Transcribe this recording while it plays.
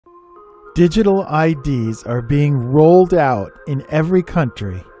Digital IDs are being rolled out in every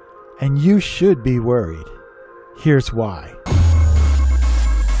country, and you should be worried. Here's why.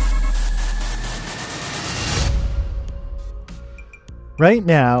 Right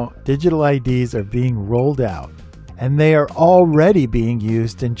now, digital IDs are being rolled out, and they are already being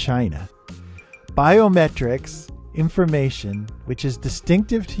used in China. Biometrics information, which is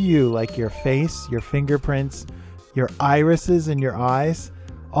distinctive to you, like your face, your fingerprints, your irises and your eyes,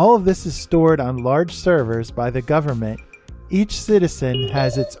 all of this is stored on large servers by the government. Each citizen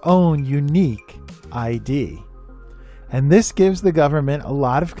has its own unique ID. And this gives the government a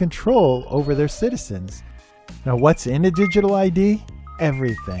lot of control over their citizens. Now, what's in a digital ID?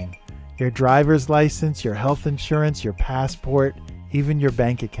 Everything. Your driver's license, your health insurance, your passport, even your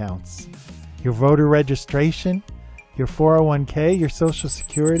bank accounts. Your voter registration, your 401k, your social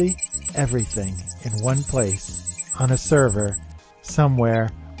security, everything in one place on a server somewhere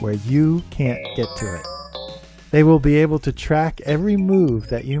where you can't get to it. They will be able to track every move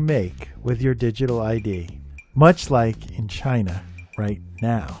that you make with your digital ID, much like in China right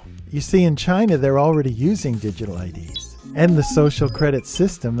now. You see, in China, they're already using digital IDs and the social credit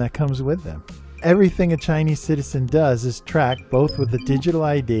system that comes with them. Everything a Chinese citizen does is tracked both with the digital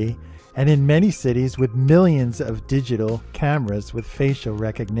ID and in many cities with millions of digital cameras with facial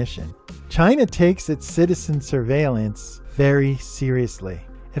recognition. China takes its citizen surveillance very seriously.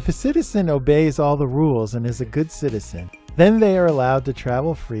 If a citizen obeys all the rules and is a good citizen, then they are allowed to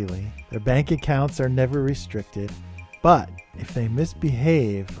travel freely. Their bank accounts are never restricted. But if they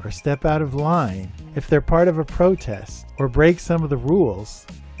misbehave or step out of line, if they're part of a protest or break some of the rules,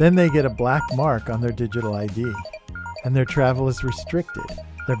 then they get a black mark on their digital ID, and their travel is restricted.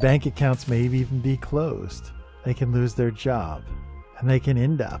 Their bank accounts may even be closed. They can lose their job, and they can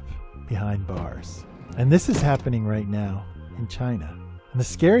end up behind bars. And this is happening right now in China. And the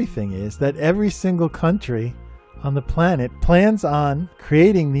scary thing is that every single country on the planet plans on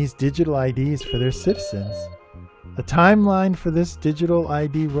creating these digital IDs for their citizens. The timeline for this digital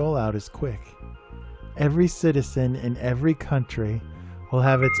ID rollout is quick. Every citizen in every country will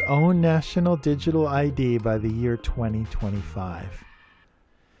have its own national digital ID by the year 2025.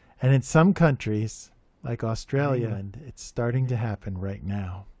 And in some countries, like Australia, it's starting to happen right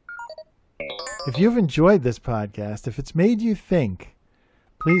now. If you've enjoyed this podcast, if it's made you think,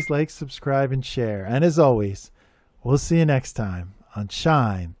 please like, subscribe, and share. And as always, we'll see you next time on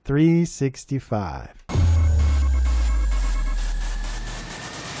Shine 365.